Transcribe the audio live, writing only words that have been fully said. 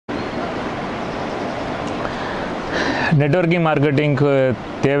Networking மார்க்கெட்டிங்க்கு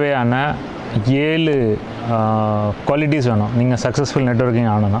தேவையான 7 qualities வேணும் நீங்கள் சக்ஸஸ்ஃபுல் நெட்வொர்க்கிங்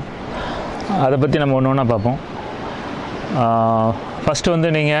ஆகணும்னா. அதை பற்றி நம்ம ஒன்று ஒன்றா பார்ப்போம். ஃபஸ்ட்டு வந்து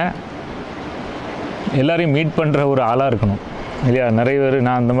நீங்கள் எல்லோரையும் மீட் பண்ணுற ஒரு ஆளாக இருக்கணும் இல்லையா? நிறைய பேர்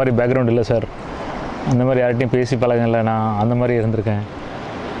நான் அந்த மாதிரி பேக்ரவுண்ட் இல்லை சார், அந்த மாதிரி யார்கிட்டையும் பேசி பழகலை, நான் அந்த மாதிரி இருந்திருக்கேன்,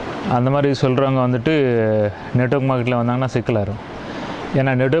 அந்த மாதிரி சொல்கிறவங்க வந்துட்டு நெட்வொர்க் மார்க்கெட்டில் வந்தாங்கன்னா சிக்கலாகும்.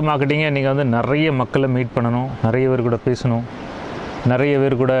 ஏன்னா நெட்வொர்க் மார்க்கெட்டிங்கை நீங்கள் வந்து நிறைய மக்களை மீட் பண்ணணும், நிறைய பேர் கூட பேசணும், நிறைய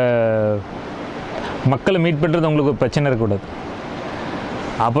பேர் கூட மக்களை மீட் பண்ணுறது உங்களுக்கு பிரச்சனை இருக்கக்கூடாது.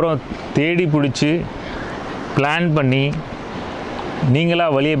 அப்புறம் தேடி பிடிச்சி பிளான் பண்ணி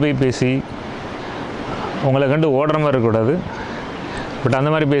நீங்களாக வழியை போய் பேசி உங்களை கண்டு ஓடுற மாதிரி இருக்கக்கூடாது. பட் அந்த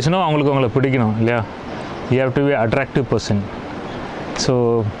மாதிரி பேசணும், அவங்களுக்கு உங்களை பிடிக்கணும் இல்லையா? You have to be attractive person. So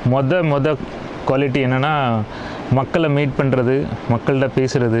மொத குவாலிட்டி என்னென்னா மக்களை மீட் பண்ணுறது, மக்கள்கிட்ட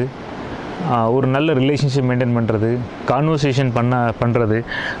பேசுகிறது, ஒரு நல்ல ரிலேஷன்ஷிப் மெயின்டைன் பண்ணுறது, கான்வர்சேஷன் பண்ணுறது,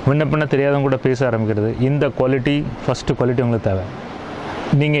 முன்ன தெரியாதவங்க கூட பேச ஆரம்பிக்கிறது. இந்த குவாலிட்டி ஃபஸ்ட்டு குவாலிட்டி உங்களுக்கு தேவை.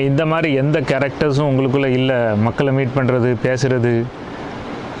 நீங்கள் இந்த மாதிரி எந்த கேரக்டர்ஸும் உங்களுக்குள்ளே இல்லை, மக்களை மீட் பண்ணுறது, பேசுகிறது,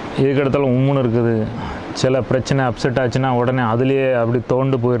 இதுக்கடுத்தாலும் உம்முன்னு இருக்குது, சில பிரச்சனை அப்செட் ஆச்சுன்னா உடனே அதுலேயே அப்படி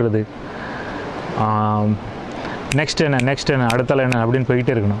தோண்டு போயிடுறது, நெக்ஸ்ட் என்ன அடுத்தால என்ன அப்படின்னு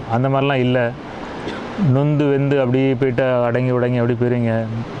போயிட்டே இருக்கணும். அந்த மாதிரிலாம் இல்லை. நொந்து வெந்து அப்படியே போய்ட்டு அடங்கி அப்படி போயிருங்க.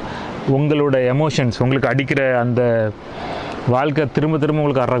 உங்களோட எமோஷன்ஸ் உங்களுக்கு அடிக்கிற அந்த வாழ்க்கை திரும்ப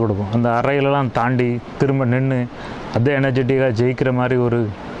உங்களுக்கு அறை கொடுக்கும். அந்த அறையிலலாம் தாண்டி திரும்ப நின்று அதே எனர்ஜெட்டிக்காக ஜெயிக்கிற மாதிரி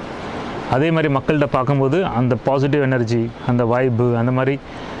அதே மாதிரி மக்கள்கிட்ட பார்க்கும்போது அந்த பாசிட்டிவ் எனர்ஜி, அந்த வைப்பு, அந்த மாதிரி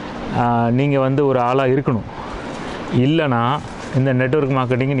நீங்கள் வந்து ஒரு ஆளாக இருக்கணும். இல்லைனா இந்த நெட்வொர்க்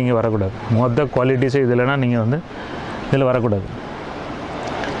மார்க்கெட்டிங்கு நீங்கள் வரக்கூடாது. குவாலிட்டிஸே இது இல்லைனா நீங்கள் வந்து இதில் வரக்கூடாது.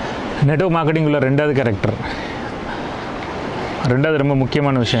 நெட்வொர்க் மார்க்கெட்டிங் உள்ள ரெண்டாவது ரொம்ப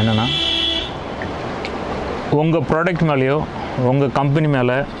முக்கியமான விஷயம் என்னென்னா, உங்கள் ப்ராடக்ட் மேலேயோ உங்கள் கம்பெனி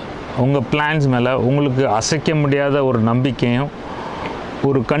மேலே உங்கள் பிளான்ஸ் மேலே உங்களுக்கு அசைக்க முடியாத ஒரு நம்பிக்கையும்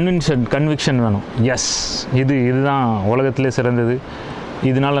ஒரு கன்விக்ஷன் வேணும். எஸ், இதுதான் உலகத்திலே சிறந்தது,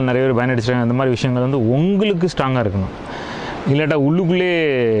 இதனால் நிறைய பேர் பயனடிச்சிட்டாங்க, அந்த மாதிரி விஷயங்கள் வந்து உங்களுக்கு ஸ்ட்ராங்காக இருக்கணும். இல்லாட்டா உள்ளுக்குள்ளே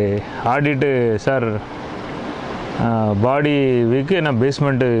ஆடிட்டு சார் பாடி வீக்கு என்ன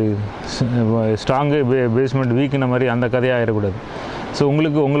பேஸ்மெண்ட்டு ஸ்ட்ராங்கு, பேஸ்மெண்ட் வீக்குன மாதிரி அந்த கதையாக ஆகிடக்கூடாது. ஸோ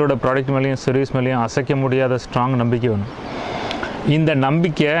உங்களுக்கு உங்களோட ப்ராடக்ட் மேலேயும் சர்வீஸ் மேலேயும் அசைக்க முடியாத ஸ்ட்ராங் நம்பிக்கை வேணும். இந்த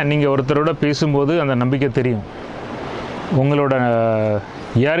நம்பிக்கை நீங்கள் ஒருத்தரோட பேசும்போது அந்த நம்பிக்கை தெரியும். உங்களோட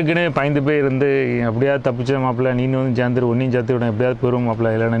யாருக்குன்னே பயந்து போய் இருந்து எப்படியாவது தப்பிச்ச மாப்பிள்ள, நீ வந்து சேர்ந்துரு, ஒன்றையும் சேர்த்து விட எப்படியாவது போயிடும்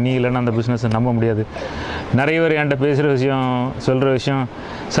மாப்பிள்ள, இல்லைன்னா அந்த பிஸ்னஸை நம்ப முடியாது. நிறைய பேர் என்கிட்ட பேசுகிற விஷயம், சொல்கிற விஷயம்,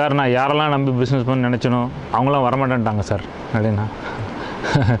 சார் நான் யாரெல்லாம் நம்பி பிஸ்னஸ் பண்ண நினச்சனோ அவங்களாம் வரமாட்டேன்ட்டாங்க சார் அப்படின்னா.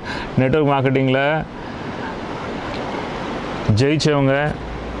 நெட்வொர்க் மார்க்கெட்டிங்கில் ஜெயித்தவங்க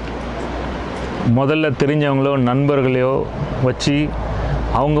முதல்ல தெரிஞ்சவங்களோ நண்பர்களையோ வச்சு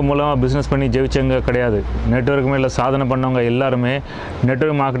அவங்க மூலமாக பிஸ்னஸ் பண்ணி ஜெயிச்சவங்க கிடையாது. நெட்வொர்க் மேலே சாதனை பண்ணவங்க எல்லாருமே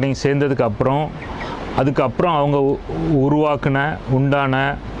நெட்வொர்க் மார்க்கெட்டிங் சேர்ந்ததுக்கு அதுக்கப்புறம் அவங்க உண்டான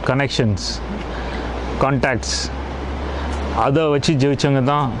கனெக்ஷன்ஸ், கான்டாக்ட்ஸ், அதை வச்சு ஜெயிச்சவங்க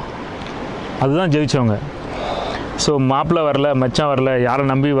தான், அதுதான் ஜெயித்தவங்க. ஸோ மாப்பிள்ளை வரல, மச்சான் வரல, யாரை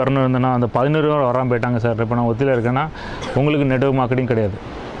நம்பி வரணும் இருந்தேன்னா அந்த 11 பேர் வராமல் போயிட்டாங்க சார், இப்போ நான் ஒத்தியில் இருக்கேன்னா உங்களுக்கு நெட்வொர்க் மார்க்கெட்டிங் கிடையாது.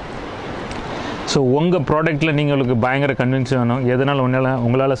 ஸோ உங்கள் ப்ராடக்ட்டில் உங்களுக்கு பயங்கர கன்வின்ஸ் வேணும். எதனால்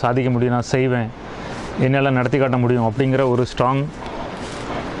உங்களால் சாதிக்க முடியும், நான் செய்வேன், என்னால் நடத்தி காட்ட முடியும் அப்படிங்கிற ஒரு ஸ்ட்ராங்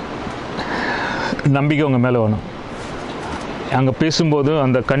நம்பிக்கை உங்கள் மேலே வேணும். அங்கே பேசும்போது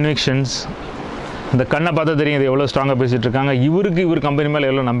அந்த கன்விக்ஷன்ஸ், அந்த கண்ணை பார்த்தா தெரியும் இது எவ்வளோ ஸ்ட்ராங்காக பேசிகிட்டு இருக்காங்க, இவர் கம்பெனி மேலே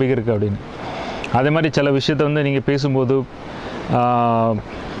எவ்வளோ நம்பிக்கை இருக்குது அப்படின்னு. அதே மாதிரி சில விஷயத்தை வந்து நீங்கள் பேசும்போது,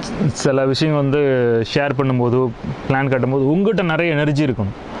 சில விஷயம் வந்து ஷேர் பண்ணும்போது, பிளான் கட்டும்போது உங்கள்கிட்ட நிறைய எனர்ஜி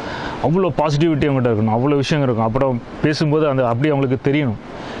இருக்கணும், அவ்வளோ பாசிட்டிவிட்டி அவங்ககிட்ட இருக்கணும், அவ்வளோ விஷயம் இருக்கும். அப்புறம் பேசும்போது அப்படியே அவங்களுக்கு தெரியணும்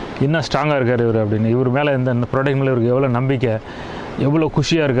இன்னும் ஸ்ட்ராங்காக இருக்கார் இவர் அப்படின்னு. இவர் மேலே இந்த ப்ராடக்ட் மேலே இவருக்கு எவ்வளோ நம்பிக்கை, எவ்வளோ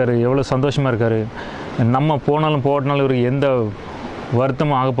குஷியாக இருக்கார், எவ்வளோ சந்தோஷமாக இருக்கார், நம்ம போனாலும் போட்டினாலும் இவருக்கு எந்த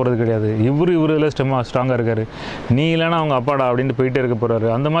வருத்தமும் ஆக போகிறது கிடையாது, இதில் ஸ்ட்ராங்காக இருக்கார், நீ இல்லைனா அவங்க அப்பாடா அப்படின்ட்டு போயிட்டே இருக்க போகிறாரு.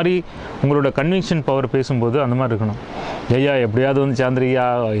 அந்த மாதிரி உங்களோட கன்விக்ஷன் பவர் பேசும்போது அந்த மாதிரி இருக்கணும். ஐயா எப்படியாவது வந்து சேர்ந்துறியா,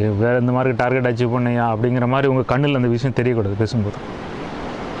 வேறு இந்த மாதிரி டார்கெட் அச்சீவ் பண்ணியா அப்படிங்கிற மாதிரி உங்கள் கண்ணில் அந்த விஷயம் தெரியக்கூடாது பேசும்போது.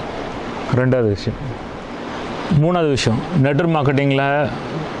 ரெண்டாவது விஷயம். மூணாவது விஷயம், நெட்வொர்க் மார்க்கெட்டிங்கில்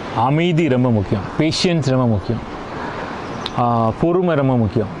அமைதி ரொம்ப முக்கியம், பேஷியன்ஸ் ரொம்ப முக்கியம், பொறுமை ரொம்ப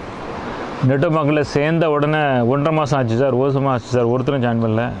முக்கியம். நெட்வொர்க் மார்க்கெட்டில் சேர்ந்த உடனே 1.5 மாதம் ஆச்சு சார், 1 வருஷமாக ஆச்சு சார், ஒருத்தரும் ஜாயின்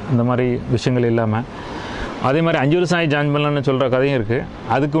பண்ணல, இந்த மாதிரி விஷயங்கள் இல்லாமல். அதே மாதிரி 5 வருஷம் ஆகி ஜாயின் பண்ணலான்னு சொல்கிற கதையும் இருக்குது.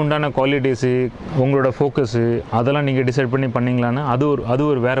 அதுக்கு உண்டான குவாலிட்டிஸு, உங்களோட ஃபோக்கஸு, அதெல்லாம் நீங்கள் டிசைட் பண்ணி பண்ணிங்களான்னு அது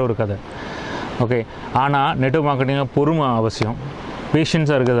ஒரு வேறு ஒரு கதை. ஓகே. ஆனால் நெட்வொர்க் மார்க்கெட்டிங்கில் பொறுமை அவசியம்,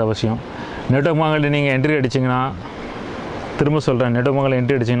 பேஷன்ஸாக இருக்கிறது அவசியம். நெட்வொர்க் மார்க்கெட்டிங் நீங்கள் என்ட்ரி அடிச்சிங்கன்னா திரும்ப சொல்கிறேன், நெட்வொர்க் மார்க்கெட்டில்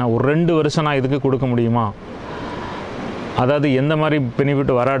என்ட்ரி அடிச்சிங்கன்னா ஒரு 2 வருஷம் நான் இதுக்கு கொடுக்க முடியுமா? அதாவது எந்த மாதிரி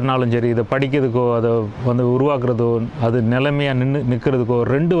பெனிஃபிட் வராட்டினாலும் சரி, இதை படிக்கிறதுக்கோ அதை வந்து உருவாக்குறதோ அது நிலைமையாக நிற்கிறதுக்கோ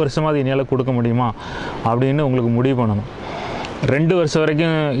 2 வருஷமாவது என்னால் கொடுக்க முடியுமா அப்படின்னு உங்களுக்கு முடிவு பண்ணணும். 2 வருஷம்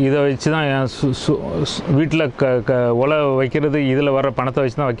வரைக்கும் இதை வச்சு தான் என் வீட்டில் உலை வைக்கிறது, இதில் வர பணத்தை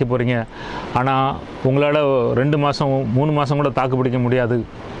வச்சு தான் வைக்க போகிறீங்க. ஆனால் உங்களால் 2 மாதம் 3 மாதம் கூட தாக்கு பிடிக்க முடியாது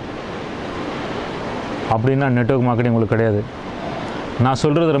அப்படின்னா நெட்வொர்க் மார்க்கெட்டிங் உங்களுக்கு கிடையாது. நான்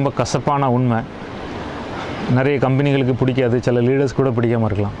சொல்கிறது ரொம்ப கசப்பான உண்மை. நிறைய கம்பெனிகளுக்கு பிடிக்காது, சில லீடர்ஸ் கூட பிடிக்காமல்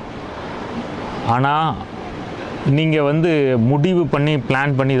இருக்கலாம். ஆனால் நீங்கள் வந்து முடிவு பண்ணி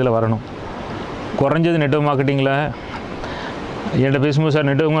பிளான் பண்ணி இதில் வரணும். குறைஞ்சது நெட்வொர்க் மார்க்கெட்டிங்கில் என்கிட்ட பேசும்போது, sir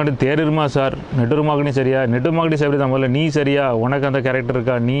network marketing தேருமா sir, network marketing சரியா, நெட்வொர்க் மார்க்கெட்டிங் சரி தான், முதல்ல நீ சரியா, உனக்கு அந்த கேரக்டர்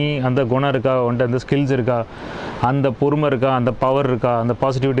இருக்கா, நீ அந்த குணம் இருக்கா, உன்ட்ட அந்த ஸ்கில்ஸ் இருக்கா, அந்த பொறுமை இருக்கா, அந்த பவர் இருக்கா, அந்த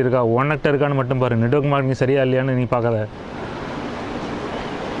பாசிட்டிவிட்டி இருக்கா, உனக்கிட்ட இருக்கான்னு மட்டும் பாரு. நெட்வொர்க் மார்க்கெட்டிங் சரியா இல்லையான்னு நீ பார்க்காத.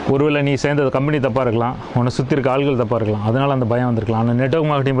 ஒருவேளை நீ சேர்ந்த கம்பெனி தப்பாக இருக்கலாம், உன்னை சுற்றி இருக்க ஆள்கள் தப்பாக இருக்கலாம், அதனால் அந்த பயம் வந்திருக்கலாம். ஆனால் நெட்வொர்க்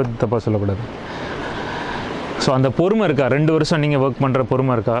மார்க்கெட்டிங் பற்றி தப்பாக சொல்லக்கூடாது. ஸோ அந்த பொறுமை இருக்கா, 2 வருஷம் நீங்கள் ஒர்க் பண்ணுற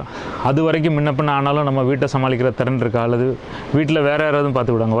பொறுமை இருக்கா, அது வரைக்கும் முன்னப்பின்ன ஆனாலும் நம்ம வீட்டை சமாளிக்கிற திறன் இருக்கா, அல்லது வீட்டில் வேறு யாராவது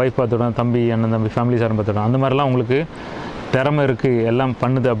பார்த்து விடுவாங்க, ஒய்ஃப் பார்த்து விடுவாங்க, தம்பி அண்ணன் தம்பி ஃபேமிலி சார் பார்த்து விடுவாங்க, அந்த மாதிரிலாம் உங்களுக்கு திறமை இருக்குது, எல்லாம்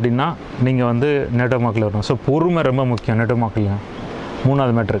பண்ணுது அப்படின்னா நீங்கள் வந்து நெட்வொர்க் மார்க்கெட்டில் வரணும். ஸோ பொறுமை ரொம்ப முக்கியம் நெட்வொர்க் மார்க்கெட்டில்.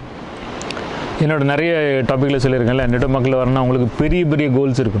 3வது மேட்ரு, என்னோட நிறைய டாப்பிக்கில் சொல்லியிருக்கேன்ல, நெட்வொர்க் மார்க்கெட்டில் வரணும்னா உங்களுக்கு பெரிய பெரிய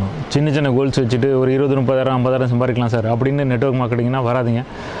கோல்ஸ் இருக்கணும். சின்ன சின்ன கோல்ஸ் வச்சுட்டு ஒரு 20, 30,000, 50,000 சம்பாதிக்கலாம் சார் அப்படின்னு நெட்வொர்க் மார்க்கெட்டிங்னா வராதிங்க.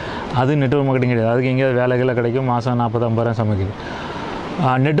 அது நெட்வொர்க் மார்க்கெட்டிங் கிடையாது. அதுக்கு எங்கேயாவது வேலைகளை கிடைக்கும், மாதம் 40, 50,000 சமைக்குது.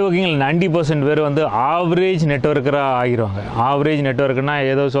 நெட்வொர்க்கிங்கில் 90% பேர் வந்து ஆவரேஜ் நெட்வொர்க்கராக ஆகிடுவாங்க. ஆவரேஜ் நெட்வொர்க்குனால்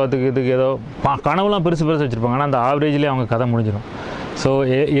ஏதோ சோத்துக்கு இதுக்கு ஏதோ கனவுலாம் பெருசு வச்சுருப்பாங்க. ஆனால் அந்த ஆவரேஜ்லேயே அவங்க கதை முடிஞ்சிடும். ஸோ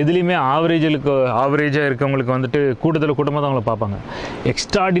எதுலேயுமே ஆவரேஜாக இருக்கவங்களுக்கு வந்துட்டு கூட்டமாக தான் அவங்கள பார்ப்பாங்க.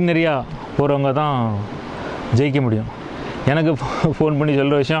 எக்ஸ்ட்ராடினரியாக போகிறவங்க தான் ஜெயிக்க முடியும். எனக்கு ஃபோன் பண்ணி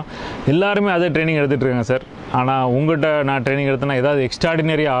சொல்கிற விஷயம், எல்லாருமே அதே ட்ரைனிங் எடுத்துகிட்ருக்காங்க சார், ஆனால் உங்கள்கிட்ட நான் ட்ரைனிங் எடுத்தேன்னா ஏதாவது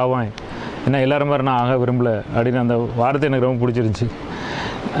எக்ஸ்ட்ராடினரியாக ஆவேன், ஏன்னா எல்லோரும் மாதிரி நான் ஆக விரும்பலை அப்படின்னு அந்த வார்த்தை எனக்கு ரொம்ப பிடிச்சிருந்துச்சி.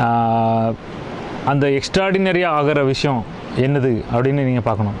 அந்த எக்ஸ்ட்ராடினரியாக ஆகிற விஷயம் என்னது அப்படின்னு நீங்கள்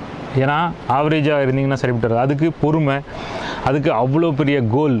பார்க்கணும். ஏன்னா ஆவரேஜாக இருந்தீங்கன்னா சரிப்பட்டு, அதுக்கு பொறுமை, அதுக்கு அவ்வளோ பெரிய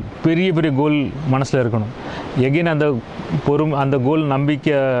கோல், பெரிய பெரிய கோல் மனசில் இருக்கணும். எகைன் அந்த அந்த கோல்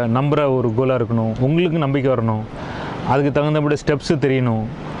நம்புகிற ஒரு கோலாக இருக்கணும். உங்களுக்கு நம்பிக்கை வரணும், அதுக்கு தகுந்தபடி ஸ்டெப்ஸு தெரியணும்,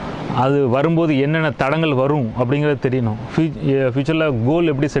 அது வரும்போது என்னென்ன தடங்கள் வரும் அப்படிங்கிறது தெரியணும். ஃப்யூச்சரில் கோல்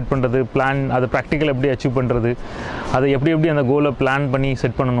எப்படி செட் பண்ணுறது, பிளான், அதை ப்ராக்டிக்கல் எப்படி அச்சீவ் பண்ணுறது, அதை எப்படி அந்த கோலை பிளான் பண்ணி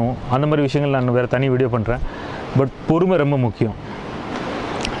செட் பண்ணணும், அந்த மாதிரி விஷயங்கள் நான் வேறு தனி வீடியோ பண்ணுறேன். பட் பொறுமை ரொம்ப முக்கியம்.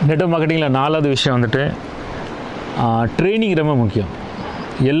 நெட்வொர்க் மார்க்கெட்டிங்கில் 4வது விஷயம் வந்துட்டு ட்ரைனிங் ரொம்ப முக்கியம்.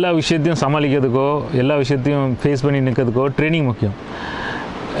 எல்லா விஷயத்தையும் சமாளிக்கிறதுக்கோ, எல்லா விஷயத்தையும் ஃபேஸ் பண்ணி நிற்கிறதுக்கோ ட்ரைனிங் முக்கியம்.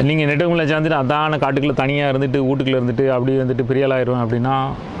 நீங்கள் நெட்வொர்க்கில் சேர்ந்துட்டு அதான காட்டுக்குள்ளே தனியாக இருந்துட்டு வீட்டுக்குள்ளே இருந்துட்டு அப்படி வந்துட்டு பெரிய ஆள் ஆயிடுவேன் அப்படின்னா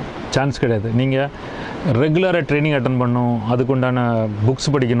சான்ஸ் கிடையாது. நீங்கள் ரெகுலராக ட்ரைனிங் அட்டன் பண்ணணும், அதுக்குண்டான புக்ஸ்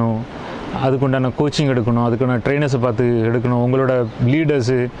படிக்கணும், அதுக்குண்டான கோச்சிங் எடுக்கணும், அதுக்கான ட்ரைனர்ஸை பார்த்து எடுக்கணும், உங்களோட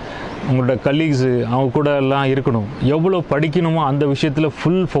லீடர்ஸு, உங்களோட கலீக்ஸு அவங்க கூட எல்லாம் இருக்கணும். எவ்வளோ படிக்கணுமோ அந்த விஷயத்தில்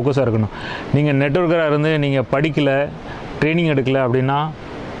ஃபுல் ஃபோக்கஸாக இருக்கணும். நீங்கள் நெட்வொர்க்கராக இருந்து நீங்கள் படிக்கலை, ட்ரைனிங் எடுக்கலை அப்படின்னா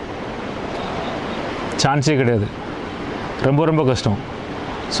சான்ஸே கிடையாது, ரொம்ப ரொம்ப கஷ்டம்.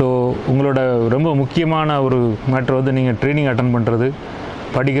 ஸோ உங்களோட ரொம்ப முக்கியமான ஒரு மேட்ரு வந்து நீங்கள் ட்ரைனிங் அட்டன் பண்ணுறது,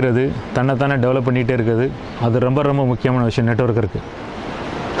 படிக்கிறது, தன்னைத்தானே டெவலப் பண்ணிகிட்டே இருக்குது. அது ரொம்ப ரொம்ப முக்கியமான விஷயம் நெட்வொர்க்கருக்கு.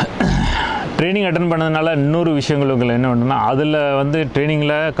 ட்ரைனிங் அட்டன் பண்ணதுனால இன்னொரு விஷயங்கள் என்ன பண்ணுன்னா, அதில் வந்து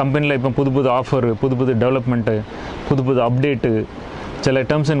ட்ரைனிங்கில் கம்பெனியில் இப்போ புது ஆஃபர், புது டெவலப்மெண்ட்டு, புது அப்டேட்டு, சில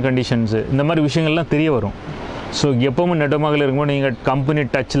டேர்ம்ஸ் அண்ட் கண்டிஷன்ஸு, இந்த மாதிரி விஷயங்கள்லாம் தெரிய வரும். ஸோ எப்போவும் நெட்வொர்க் மார்க்கெட்டில் இருக்கும்போது நீங்கள் கம்பெனி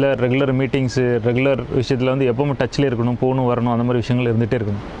டச்சில், ரெகுலர் மீட்டிங்ஸு, ரெகுலர் விஷயத்தில் வந்து எப்போவும் டச்சில் இருக்கணும், போகணும் வரணும், அந்த மாதிரி விஷயங்கள் இருந்துகிட்டே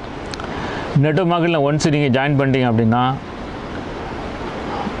இருக்கணும். நெட்வொர்க் மார்க்கெட்டில் ஒன்ஸ் நீங்கள் ஜாயின் பண்ணிட்டீங்க அப்படின்னா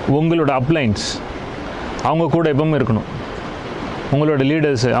உங்களோட அப்ளைன்ஸ் அவங்க கூட எப்பவும் இருக்கணும், உங்களோட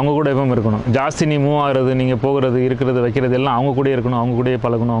லீடர்ஸு அவங்க கூட எப்பவும் இருக்கணும். ஜாஸ்தி நீ மூவ் ஆகிறது, நீங்கள் போகிறது, இருக்கிறது, வைக்கிறது எல்லாம் அவங்க கூட இருக்கணும், அவங்க கூடயே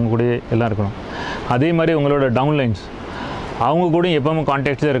பழகணும், அவங்க கூடயே எல்லாம் இருக்கணும். அதே மாதிரி உங்களோட டவுன்லைன்ஸ் அவங்க கூட எப்பவும்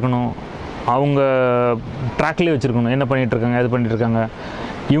கான்டாக்ட்ஸில் இருக்கணும், அவங்க ட்ராக்லேயே வச்சுருக்கணும், என்ன பண்ணிகிட்ருக்காங்க, எது பண்ணிகிட்ருக்காங்க,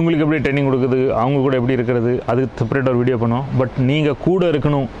 இவங்களுக்கு எப்படி ட்ரைனிங் கொடுக்குது, அவங்க கூட எப்படி இருக்கிறது, அதுக்கு செப்பரேட்டாக ஒரு வீடியோ பண்ணுவோம். பட் நீங்கள் கூட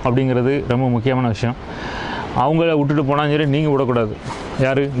இருக்கணும் அப்படிங்கிறது ரொம்ப முக்கியமான விஷயம். அவங்கள விட்டுட்டு போனாலும் சரி, நீங்கள் விடக்கூடாது.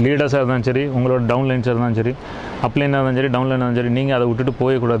 யார் லீடர்ஸாக இருந்தாலும் சரி, உங்களோட டவுன்லைன்ஸாக இருந்தாலும் சரி, அப்லைனாக இருந்தாலும் சரி, டவுன்லைனாக இருந்தாலும் சரி, நீங்கள் அதை விட்டுட்டு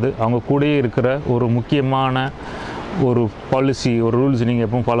போயக்கூடாது. அவங்க கூடயே இருக்கிற ஒரு முக்கியமான ஒரு பாலிசி, ஒரு ரூல்ஸ் நீங்கள்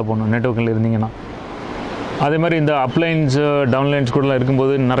எப்பவும் ஃபாலோ பண்ணணும் நெட்வொர்க்கில் இருந்தீங்கன்னா. அதே மாதிரி இந்த அப்லைன்ஸ், டவுன்லைன்ஸ் கூடலாம்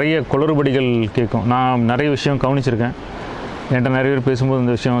இருக்கும்போது நிறைய குளறுபடிகள் கேட்கும். நான் நிறைய விஷயம் கவனிச்சிருக்கேன். என்கிட்ட நிறைய பேர் பேசும்போது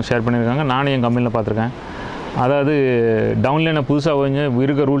இந்த விஷயம் ஷேர் பண்ணியிருக்காங்க, நானும் என் கம்பெனியில் பார்த்துருக்கேன். அதாவது டவுன்லைனை புதுசாக கொஞ்சம்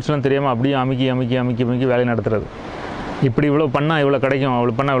இருக்க ரூல்ஸ்லாம் தெரியாமல் அப்படியே அமைக்கி வேலையை நடத்துறது. இப்படி இவ்வளோ பண்ணால் இவ்வளோ கிடைக்கும்,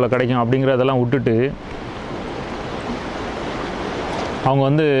 அவ்வளோ பண்ணால் இவ்வளோ கிடைக்கும் அப்படிங்கிறதெல்லாம் விட்டுட்டு அவங்க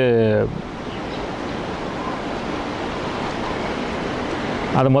வந்து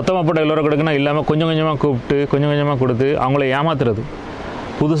அது மொத்தமாக போட்டு எல்லோரும் கொடுக்குன்னா இல்லாமல் கொஞ்சம் கொஞ்சமாக கூப்பிட்டு கொஞ்சம் கொஞ்சமாக கொடுத்து அவங்கள ஏமாத்துறது,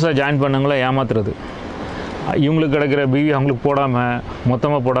 புதுசாக ஜாயின் பண்ணவங்கள ஏமாத்துறது. இவங்களுக்கு கிடைக்கிற பிவி அவங்களுக்கு போடாமல்,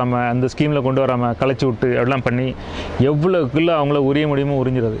 மொத்தமாக போடாமல், அந்த ஸ்கீமில் கொண்டு வராமல் களைச்சி விட்டு அப்படிலாம் பண்ணி எவ்வளோக்குள்ளே அவங்கள உரிய முடியுமோ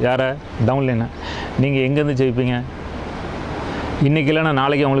உறிஞ்சிறது. யாரை? டவுன்லைனை. நீங்கள் எங்கேருந்து ஜெயிப்பீங்க? இன்றைக்கி இல்லைன்னா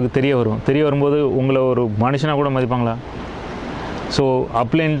நாளைக்கு அவங்களுக்கு தெரிய வரும். தெரிய வரும்போது உங்களை ஒரு மனுஷனாக கூட மதிப்பாங்களா? ஸோ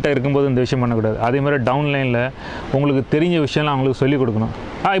அப்லைன்கிட்ட இருக்கும்போது இந்த விஷயம் பண்ணக்கூடாது. அதேமாதிரி டவுன்லைனில் உங்களுக்கு தெரிஞ்ச விஷயம்லாம் அவங்களுக்கு சொல்லிக் கொடுக்கணும்.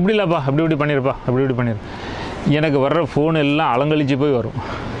 இப்படி இல்லைப்பா, அப்படி இப்படி பண்ணியிருப்பா, அப்படி இப்படி பண்ணிடு. எனக்கு வர்ற ஃபோன் எல்லாம் அலங்கழிச்சு போய் வரும்.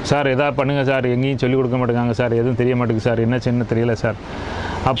 சார் எதாவது பண்ணுங்கள் சார், எங்கேயும் சொல்லிக் கொடுக்க மாட்டேங்காங்க சார், எதுவும் தெரிய மாட்டேங்குது சார், என்ன சின்ன தெரியல சார்.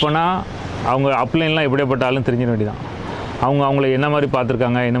 அப்போனா அவங்க அப்லைன்லாம் எப்படியாப்பட்டாலும் தெரிஞ்சிட வேண்டியதான். அவங்கள என்ன மாதிரி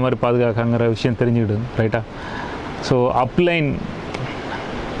பார்த்துருக்காங்க, என்ன மாதிரி பாதுகாக்காங்கிற விஷயம் தெரிஞ்சுக்கிடுது. ரைட்டா? ஸோ அப்லைன்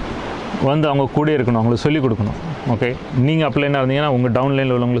வந்து அவங்க கூட இருக்கணும், அவங்களுக்கு சொல்லிக் கொடுக்கணும். ஓகே, நீங்கள் அப்லைனாக இருந்தீங்கன்னா உங்கள்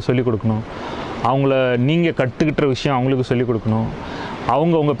டவுன்லைனில் உள்ளவங்களுக்கு சொல்லிக் கொடுக்கணும். அவங்கள நீங்கள் கற்றுக்கிட்ட விஷயம் அவங்களுக்கு சொல்லிக் கொடுக்கணும்.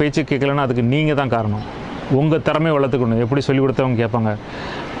 அவங்க உங்கள் பேச்சு கேட்கலன்னா அதுக்கு நீங்கள் தான் காரணம். உங்கள் திறமையை வளர்த்துக்கணும். எப்படி சொல்லிக் கொடுத்தவங்க கேட்பாங்க,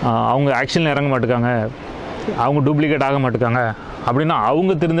 அவங்க ஆக்ஷனில் இறங்க மாட்டுக்காங்க, அவங்க டூப்ளிகேட் ஆக மாட்டுக்காங்க அப்படின்னா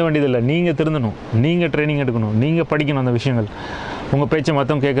அவங்க திருந்த வேண்டியதில்லை, நீங்கள் திருந்தணும். நீங்கள் ட்ரைனிங் எடுக்கணும், நீங்கள் படிக்கணும் அந்த விஷயங்கள். உங்கள் பேச்சை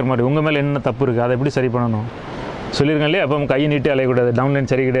மற்றவங்க கேட்குற மாதிரி உங்கள் மேலே என்ன தப்பு இருக்குது, அதை எப்படி சரி பண்ணணும் சொல்லியிருக்கேன் இல்லையா? அப்போ கையை நீட்டி அலையக்கூடாது. டவுன்லைன்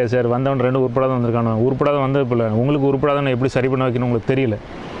சரி கிடையாது சார், வந்தவன் 2 உருப்படாத வந்திருக்கானோ, உருப்படாத வந்தது போல உங்களுக்கு உருப்படாதன்னு எப்படி சரி பண்ண வைக்கணும் உங்களுக்கு தெரியல.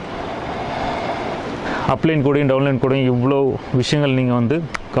 அப்லைன் கூடயும் டவுன்லைன் கூடயும் இவ்வளோ விஷயங்கள் நீங்கள் வந்து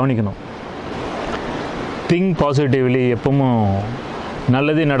கவனிக்கணும். திங்க் பாசிட்டிவ்லி, எப்பவும்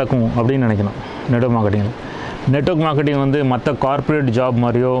நல்லதே நடக்கும் அப்படின்னு நினைக்கணும். நெட்வொர்க் மார்க்கெட்டிங்கில் நெட்வொர்க் மார்க்கெட்டிங் வந்து மற்ற கார்ப்பரேட் ஜாப்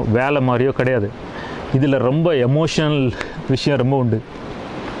மாதிரியோ வேலை மாதிரியோ கிடையாது. இதில் ரொம்ப எமோஷனல் விஷயம் ரொம்ப உண்டு.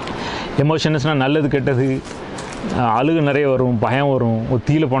 எமோஷன்ஸ்னால் நல்லது கெட்டது, அழுகு நிறைய வரும், பயம் வரும், ஒரு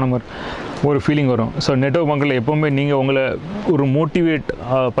தீல போன மாதிரி ஒரு ஃபீலிங் வரும். ஸோ நெட்வொர்க் மார்க்கெட்டில் எப்போவுமே நீங்கள் உங்களை ஒரு மோட்டிவேட்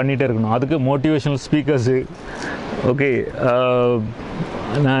பண்ணிகிட்டே இருக்கணும். அதுக்கு மோட்டிவேஷனல் ஸ்பீக்கர்ஸு, ஓகே,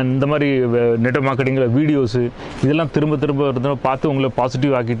 நான் இந்த மாதிரி நெட்வொர்க் மார்க்கெட்டிங்கில் வீடியோஸு இதெல்லாம் திரும்ப திரும்ப பார்த்து உங்களை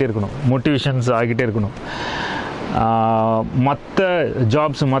பாசிட்டிவ் ஆக்கிட்டே இருக்கணும், மோட்டிவேஷன்ஸ் ஆகிட்டே இருக்கணும். மற்ற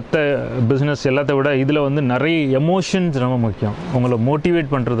ஜாப்ஸ் மற்ற பிஸ்னஸ் எல்லாத்த விட இதில் வந்து நிறைய எமோஷன்ஸ் ரொம்ப முக்கியம். உங்களை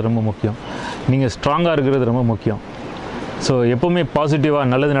மோட்டிவேட் பண்ணுறது ரொம்ப முக்கியம். நீங்கள் ஸ்ட்ராங்காக இருக்கிறது ரொம்ப முக்கியம். ஸோ எப்போவுமே பாசிட்டிவாக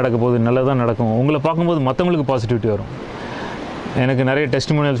நல்லது நடக்க போகுது, நல்லதாக நடக்கும். உங்களை பார்க்கும்போது மற்றவங்களுக்கு பாசிட்டிவிட்டி வரும். எனக்கு நிறைய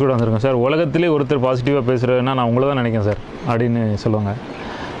டெஸ்டிமோனியல்ஸ் கூட வந்திருக்கும். சார் உலகத்திலே ஒருத்தர் பாசிட்டிவாக பேசுகிறதுனா நான் உங்களை தான் நினைக்கிறேன் சார் அப்படின்னு சொல்லுவாங்க.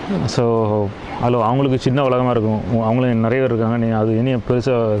 ஸோ அதில் அவங்களுக்கு சின்ன உலகமாக இருக்கும், அவங்களும் நிறைய பேர் இருக்காங்க. நீங்கள் அது என்னைய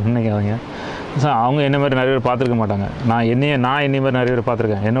பெருசாக நினைக்காதீங்க. சார் அவங்க என்ன மாதிரி நிறைய பேர் பார்த்துருக்க மாட்டாங்க. நான் என்னைய மாதிரி நிறைய பேர்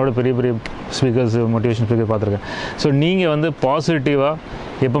பார்த்துருக்கேன். என்னோட பெரிய பெரிய ஸ்பீக்கர்ஸ், மோட்டிவேஷன் ஸ்பீக்கர் பார்த்துருக்கேன். ஸோ நீங்கள் வந்து பாசிட்டிவாக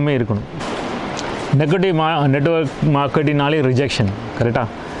எப்போவுமே இருக்கணும். நெட்வொர்க் மார்க்கெட்டிங்னாலே ரிஜெக்ஷன், கரெக்டாக?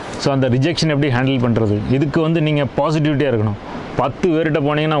 ஸோ அந்த ரிஜெக்ஷன் எப்படி ஹேண்டில் பண்ணுறது, இதுக்கு வந்து நீங்கள் பாசிட்டிவிட்டியாக இருக்கணும். 10 பேர்கிட்ட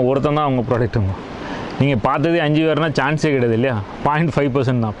போனீங்கன்னா ஒருத்தன் தான் அவங்க ப்ராடக்ட்டுங்க. நீங்கள் பார்த்ததே 5 பேர்னா சான்ஸே கிடையாது இல்லையா?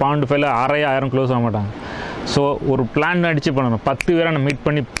 0.5% தான். 0.5ல் 6,000 க்ளோஸ் ஆக மாட்டாங்க. ஸோ ஒரு பிளான் அடித்து பண்ணணும். 10 பேரை நான் மீட்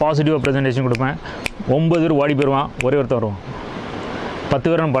பண்ணி பாசிட்டிவாக ப்ரெசன்டேஷன் கொடுப்பேன். 9 பேர் ஓடி போயிடுவான், ஒரே ஒருத்தர் வருவான். 10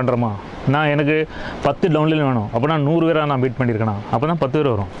 பேரை நான் பண்ணுறோமா, நான் எனக்கு 10 டவுன்லைன் வேணும், அப்போ நான் 100 பேரை நான் மீட் பண்ணியிருக்கேனா, அப்போ தான் 10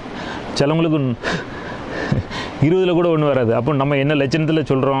 பேர் வரும். சிலவங்களுக்கு 20ல் கூட ஒன்றும் வராது. அப்போ நம்ம என்ன லட்சணத்தில்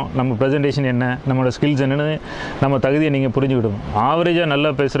சொல்கிறோம், நம்ம ப்ரெசன்டேஷன் என்ன, நம்மளோட ஸ்கில்ஸ் என்னென்னு நம்ம தகுதியை நீங்கள் புரிஞ்சுக்கிடணும். ஆவரேஜாக நல்லா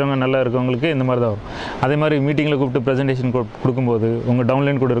பேசுகிறவங்க, நல்லா இருக்கவங்களுக்கு இந்த மாதிரி தான் வரும். அதே மாதிரி மீட்டிங்கில் கூப்பிட்டு ப்ரெசன்டேஷன் கொடுக்கும்போது, உங்கள்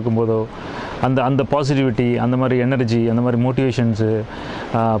டவுன்லைன் கூட இருக்கும்போதோ அந்த பாசிட்டிவிட்டி, அந்த மாதிரி எனர்ஜி, அந்த மாதிரி மோட்டிவேஷன்ஸு,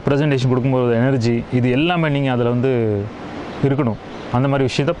 ப்ரெசன்டேஷன் கொடுக்கும்போது எனர்ஜி, இது எல்லாமே நீங்கள் அதில் வந்து இருக்கணும். அந்த மாதிரி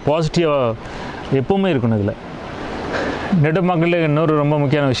விஷயத்த பாசிட்டிவாக எப்போவுமே இருக்கணும். இதில் நெட்வொர்க் மார்க்கெட்டில் இன்னொரு ரொம்ப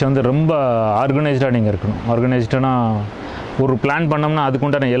முக்கியமான விஷயம் வந்து ரொம்ப ஆர்கனைஸ்டாக நீங்கள் இருக்கணும். ஆர்கனைஸ்டானா ஒரு பிளான் பண்ணோம்னா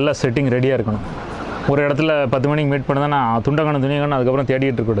அதுக்குண்டான எல்லா செட்டிங் ரெடியாக இருக்கணும். ஒரு இடத்துல 10 மணிக்கு மீட் பண்ணதான் நான் துண்டக்கான துணியக்கான அதுக்கப்புறம்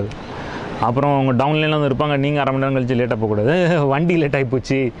தேடிட்டு இருக்கக்கூடாது. அப்புறம் அவங்க டவுன்லைனில் வந்து இருப்பாங்க, நீங்கள் 1/2 மணி நேரம் கழிச்சு லேட்டாக போகக்கூடாது. வண்டி லேட்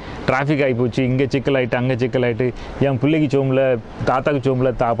ஆகிப்போச்சு, டிராஃபிக் ஆகிப்போச்சு, இங்கே சிக்கல் ஆகிட்டு, அங்கே சிக்கல் ஆகிட்டு, என் பிள்ளைக்கு சோம்பில், தாத்தாக்கு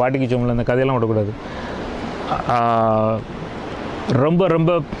சோம்பில், பாட்டிக்கு சோம்பில், அந்த கதையெல்லாம் விடக்கூடாது. ரொம்ப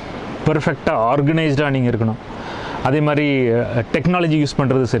ரொம்ப பெர்ஃபெக்டாக ஆர்கனைஸ்டாக நீங்கள் இருக்கணும். அதே மாதிரி டெக்னாலஜி யூஸ்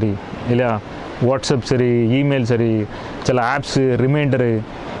பண்ணுறது சரி இல்லையா, வாட்ஸ்அப் சரி, இமெயில் சரி, சில ஆப்ஸு, ரிமைண்டரு,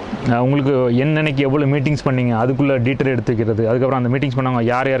 உங்களுக்கு என்னன்னைக்கு எவ்வளோ மீட்டிங்ஸ் பண்ணிங்க அதுக்குள்ளே டீட்டெயில் எடுத்து வைக்கிறது. அதுக்கப்புறம் அந்த மீட்டிங்ஸ் பண்ணவங்க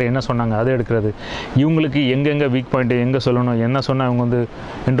யார் யார் என்ன சொன்னாங்க அதை எடுக்கிறது. இவங்களுக்கு எங்கெங்கே வீக் பாயிண்ட்டு, எங்கே சொல்லணும், என்ன சொன்னால் இவங்க வந்து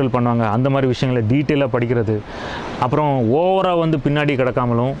என்ரோல் பண்ணுவாங்க, அந்த மாதிரி விஷயங்களை டீட்டெயிலாக படிக்கிறது. அப்புறம் ஓவராக வந்து பின்னாடி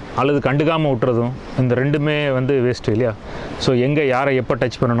கிடக்காமலும் அல்லது கண்டுக்காமல் விட்டுறதும், இந்த ரெண்டுமே வந்து வேஸ்ட்டு இல்லையா. ஸோ எங்கே யாரை எப்போ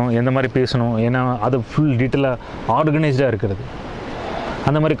டச் பண்ணணும், எந்த மாதிரி பேசணும், ஏன்னா அது ஃபுல் டீட்டெயிலாக ஆர்கனைஸ்டாக இருக்கிறது.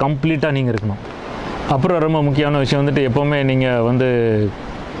 அந்த மாதிரி கம்ப்ளீட்டாக நீங்கள் இருக்கணும். அப்புறம் ரொம்ப முக்கியமான விஷயம் வந்துட்டு எப்போவுமே நீங்கள் வந்து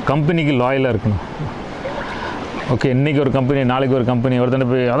கம்பெனிக்கு லாயலாக இருக்கணும். ஓகே, இன்றைக்கி ஒரு கம்பெனி, நாளைக்கு ஒரு கம்பெனி, ஒருத்தனை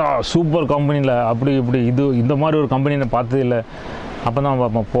போய் அதான் சூப்பர் கம்பெனியில் அப்படி இப்படி இந்த மாதிரி ஒரு கம்பெனி நான் பார்த்தது இல்லை. அப்போ தான்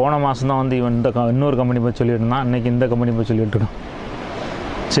பார்ப்போம். போன மாதம் தான் வந்து இவன் இன்னொரு கம்பெனி போய் சொல்லிட்டு இருந்தான், இன்றைக்கி இந்த கம்பெனி போய் சொல்லிட்டு இருக்கான்.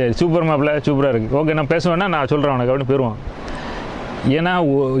 சரி, சூப்பர் மாப்பிள்ள, சூப்பராக இருக்குது, ஓகே நான் பேசுவேன்னா நான் சொல்கிறேன் உனக்கு அப்படின்னு போயிடுவான். ஏன்னா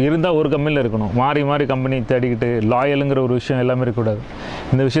இருந்தால் ஒரு கம்பெனியில் இருக்கணும். மாறி மாறி கம்பெனி தேடிக்கிட்டு லாயலுங்கிற ஒரு விஷயம் எல்லாமே இருக்கக்கூடாது.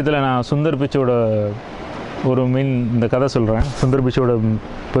 இந்த விஷயத்தில் நான் சுந்தர் பிச்சோட ஒரு இந்த கதை சொல்கிறேன். சுந்தர் பிச்சோட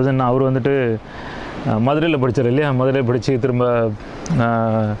பர்சன், அவர் வந்துட்டு மதுரையில் படித்தார் இல்லையா. மதுரையில் படித்து திரும்ப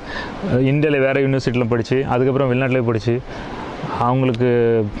இந்தியாவில் வேறு யூனிவர்சிட்டியில் படித்து அதுக்கப்புறம் வெளிநாட்டிலே படித்து அவங்களுக்கு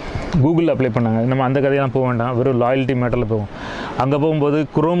கூகுளில் அப்ளை பண்ணாங்க. நம்ம அந்த கதையெல்லாம் போக வேண்டாம், வெறும் லாயல்ட்டி மேட்டரில் போவோம். அங்கே போகும்போது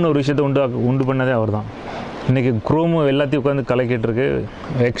குரோம்னு ஒரு விஷயத்தை உண்டு பண்ணதே அவர் தான். இன்றைக்கி குரோமு எல்லாத்தையும் உட்காந்து கலக்கிட்டு இருக்கு.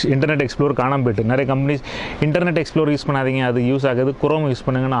 இன்டர்நெட் எக்ஸ்ப்ளோர் காணாமல் போய்ட்டு நிறைய கம்பெனிஸ் இன்டர்நெட் எக்ஸ்ப்ளோர் யூஸ் பண்ணாதீங்க, அது யூஸ் ஆகுது, குரோம் யூஸ்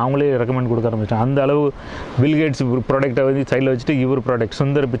பண்ணுங்கன்னு அவங்களே ரெக்கமெண்ட் கொடுக்க ஆரம்பிச்சிட்டாங்க. அந்த அளவு பில்கேட்ஸ் ப்ராடக்ட்டை வந்து சைடில் வச்சுட்டு இவர் ப்ராடக்ட்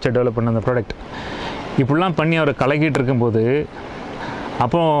சுந்தர் பிச்சை டெவலப் பண்ண அந்த ப்ராடக்ட் இப்படிலாம் பண்ணி அவரை கலக்கிட்டு இருக்கும்போது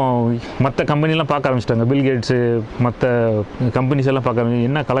அப்போ மற்ற கம்பெனிலாம் பார்க்க ஆரம்பிச்சிட்டாங்க. பில்கேட்ஸு மற்ற கம்பெனிஸ் எல்லாம் பார்க்க ஆரம்பிச்சு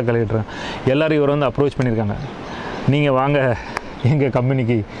என்ன கலக்கிட்டுறேன். எல்லோரும் இவரை வந்து அப்ரோச் பண்ணியிருக்காங்க, நீங்கள் வாங்க எங்கள்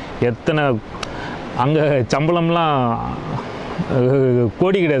கம்பெனிக்கு. எத்தனை அங்கே சம்பளம்லாம்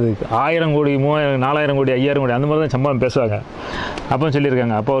கோடி கிடையாது, 1000 கோடி 3000 4000 கோடி 5000 கோடி அந்த மாதிரி தான் சம்பளம் பேசுவாங்க. அப்போ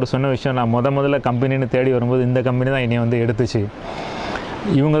சொல்லியிருக்காங்க. அப்போ அவர் சொன்ன விஷயம், நான் முதல்ல கம்பெனின்னு தேடி வரும்போது இந்த கம்பெனி தான் என்னை வந்து எடுத்துச்சு,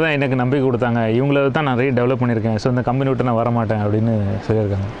 இவங்க தான் எனக்கு நம்பிக்கை கொடுத்தாங்க, இவங்கள தான் நான் நிறைய டெவலப் பண்ணியிருக்கேன், ஸோ இந்த கம்பெனி விட்டு நான் வரமாட்டேன் அப்படின்னு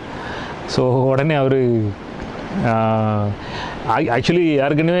சொல்லியிருக்காங்க. ஸோ உடனே அவர் ஆக்சுவலி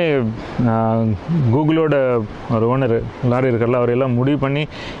ஏற்கனவே கூகுளோட ஒரு ஓனர் லாரி இருக்கார்ல, அவர் எல்லாம் முடிவு பண்ணி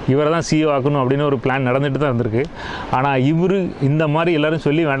இவரை தான் சிஇஓ ஆக்கணும் அப்படின்னு ஒரு பிளான் நடந்துட்டு தான் இருந்திருக்கு. ஆனால் இவர் இந்த மாதிரி எல்லோரும்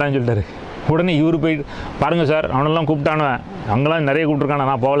சொல்லி வேண்டாம்னு சொல்லிட்டாரு. உடனே இவர் போயிட்டு பாருங்கள் சார், அவனெல்லாம் கூப்பிட்டானுவேன், அங்கெல்லாம் நிறைய கூப்பிட்ருக்கானே,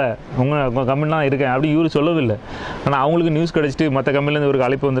 நான் போகல, உங்கள் கம்பெனி தான் இருக்கேன் அப்படி இவர் சொல்லவில்லை. ஆனால் அவங்களுக்கு நியூஸ் கிடச்சிட்டு மற்ற கம்பெனிலேருந்து ஒரு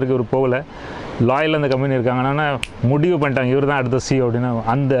அழைப்பு வந்திருக்கு, இவர் போகல, லாயலில் அந்த கம்பெனி இருக்காங்க. ஆனால் முடிவு பண்ணிட்டாங்க இவர் தான் அடுத்த சிஇஓ அப்படின்னு.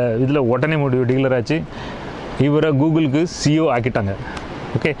 அந்த இதில் உடனே முடிவு டிக்ளேர் ஆச்சு, இவரை கூகுளுக்கு சிஇஓ ஆக்கிட்டாங்க.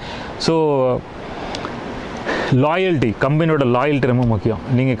 ஓகே, ஸோ லாயல்ட்டி, கம்பெனியோட லாயல்ட்டி ரொம்ப முக்கியம்.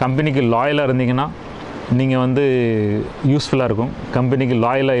 நீங்கள் கம்பெனிக்கு லாயலாக இருந்தீங்கன்னா நீங்கள் வந்து யூஸ்ஃபுல்லாக இருக்கும். கம்பெனிக்கு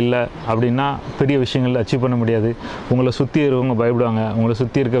லாயலாக இல்லை அப்படின்னா பெரிய விஷயங்கள் அச்சீவ் பண்ண முடியாது. உங்களை சுற்றி இருக்கவங்க பயப்படுவாங்க, உங்களை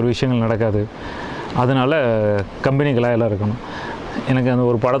சுற்றி இருக்கிற விஷயங்கள் நடக்காது. அதனால் கம்பெனிக்கு லாயலாக இருக்கணும். எனக்கு அந்த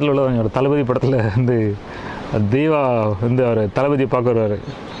ஒரு படத்தில் உள்ளதாங்க, ஒரு தளபதி படத்தில் வந்து தேவா வந்து அவர் தளபதியை பார்க்க வருவார்.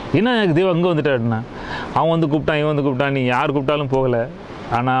 என்ன எனக்கு தேவா அங்கே வந்துட்டாருன்னா, அவன் வந்து கூப்பிட்டான், இவன் வந்து கூப்பிட்டான், நீ யார் கூப்பிட்டாலும் போகலை,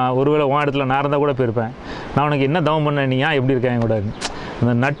 ஆனால் ஒருவேளை உன் இடத்துல நான் இருந்தால் கூட போயிருப்பேன், நான் உனக்கு என்ன தவம் பண்ணேன், நீ ஏன் எப்படி இருக்கேன் கூட.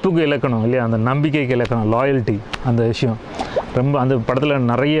 அந்த நட்புக்கு இலக்கணம் இல்லையா, அந்த நம்பிக்கைக்கு இலக்கணம் லாயல்ட்டி, அந்த விஷயம் ரொம்ப அந்த படத்தில்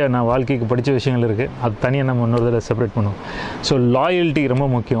நிறைய நான் வாழ்க்கைக்கு படித்த விஷயங்கள் இருக்குது. அது தனியாக நம்ம இன்னொரு தடவை செப்பரேட் பண்ணுவோம். ஸோ லாயல்ட்டி ரொம்ப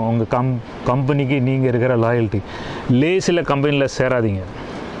முக்கியம். உங்கள் கம்பெனிக்கு நீங்கள் இருக்கிற லாயல்ட்டி. லேசில் கம்பெனியில் சேராதீங்க,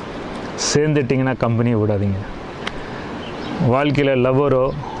 சேர்ந்துட்டிங்கன்னா கம்பெனியை விடாதீங்க. வாழ்க்கையில் லவ்வரோ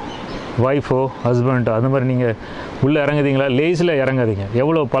ஒய்ஃபோ ஹஸ்பண்டோ அந்த மாதிரி நீங்கள் உள்ளே இறங்குதீங்களா, லேஸில் இறங்காதீங்க.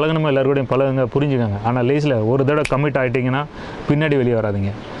 எவ்வளோ பழகணுமோ எல்லாருக்கூடையும் பழகுங்க, புரிஞ்சுக்கோங்க. ஆனால் லேஸில் ஒரு தடவை கமிட் ஆகிட்டிங்கன்னா பின்னாடி வெளியே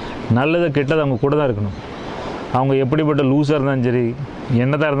வராதிங்க. நல்லது கெட்டது அவங்க கூட தான் இருக்கணும். அவங்க எப்படிப்பட்ட லூஸாக இருந்தாலும் சரி,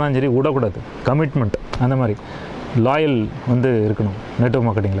 என்னதாக இருந்தாலும் சரி விடக்கூடாது. கமிட்மெண்ட் அந்த மாதிரி லாயல் வந்து இருக்கணும் நெட்வொர்க்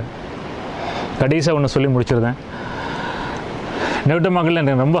மார்க்கெட்டிங்கில். கடைசியாக ஒன்று சொல்லி முடிச்சிருந்தேன். நெட்வொர்க் மார்க்கெட்டில்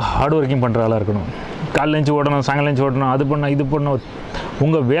எனக்கு ரொம்ப ஹார்ட் ஒர்க்கிங் பண்ணுற ஆளாக இருக்கணும். காலைல லஞ்சு ஓடணும், சாயங்காலம் லஞ்சு ஓடணும், அது பண்ணணும் இது பண்ணணும்.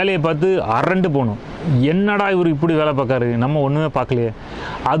 உங்கள் வேலையை பார்த்து அரண்டு போகணும். என்னடா இவர் இப்படி வேலை பார்க்காரு, நம்ம ஒன்றுமே பார்க்கலையே,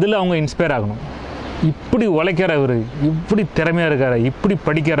 அதில் அவங்க இன்ஸ்பயர் ஆகணும். இப்படி உழைக்கிற இவர், இப்படி திறமையாக இருக்காரு, இப்படி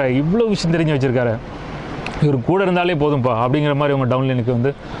படிக்கிற, இவ்வளோ விஷயம் தெரிஞ்சு வச்சுருக்காரு, இவர் கூட இருந்தாலே போதும்ப்பா அப்படிங்கிற மாதிரி உங்கள் டவுன்லைனுக்கு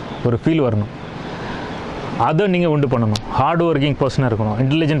வந்து ஒரு ஃபீல் வரணும். அதை நீங்கள் உண்டு பண்ணணும். ஹார்ட் ஒர்க்கிங் பர்சனாக இருக்கணும்,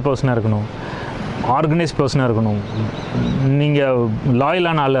 இன்டெலிஜென்ட் பர்சனாக இருக்கணும், ஆர்கனைஸ் பர்சனாக இருக்கணும், நீங்கள்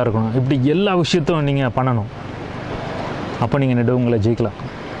லாயலான ஆளாக இருக்கணும். இப்படி எல்லா விஷயத்தையும் நீங்கள் பண்ணணும். அப்போ நீங்கள் நெட்வொர்க்கில் ஜெயிக்கலாம்.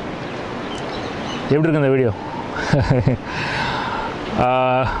 எப்படி இருக்கு இந்த வீடியோ?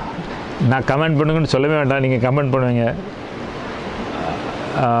 நான் கமெண்ட் பண்ணுங்கன்னு சொல்லவே வேண்டாம், நீங்கள் கமெண்ட் பண்ணுவீங்க,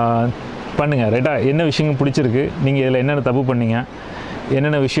 பண்ணுங்கள் ரைட்டா. என்ன விஷயங்கள் பிடிச்சிருக்கு, நீங்கள் இதில் என்னென்ன தப்பு பண்ணீங்க,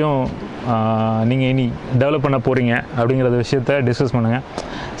 என்னென்ன விஷயம் நீங்கள் இனி டெவலப் பண்ண போகிறீங்க அப்படிங்கிறத விஷயத்தை டிஸ்கஸ் பண்ணுங்கள்.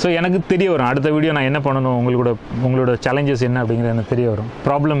 ஸோ எனக்கு தெரிய வரும் அடுத்த வீடியோ நான் என்ன பண்ணணும், உங்களோட சேலஞ்சஸ் என்ன அப்படிங்கிறது எனக்கு தெரிய வரும்.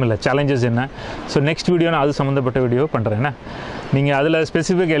 ப்ராப்ளம் இல்லை, சேலஞ்சஸ் என்ன. ஸோ நெக்ஸ்ட் வீடியோ நான் அது சம்மந்தப்பட்ட வீடியோ பண்ணுறேன். என்ன நீங்கள் அதில்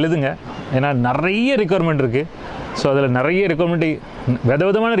ஸ்பெசிஃபிக்காக எழுதுங்க, ஏன்னா நிறைய ரெக்குயர்மெண்ட் இருக்குது. ஸோ அதில் நிறைய ரெக்குயர்மெண்ட்,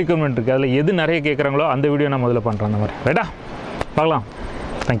 விதவிதமான ரெக்குயர்மெண்ட் இருக்குது. அதில் எது நிறைய கேட்குறாங்களோ அந்த வீடியோ நான் முதல்ல பண்ணுறேன். அந்த மாதிரி ரைட்டா, பார்க்கலாம்.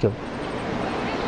 தேங்க்யூ.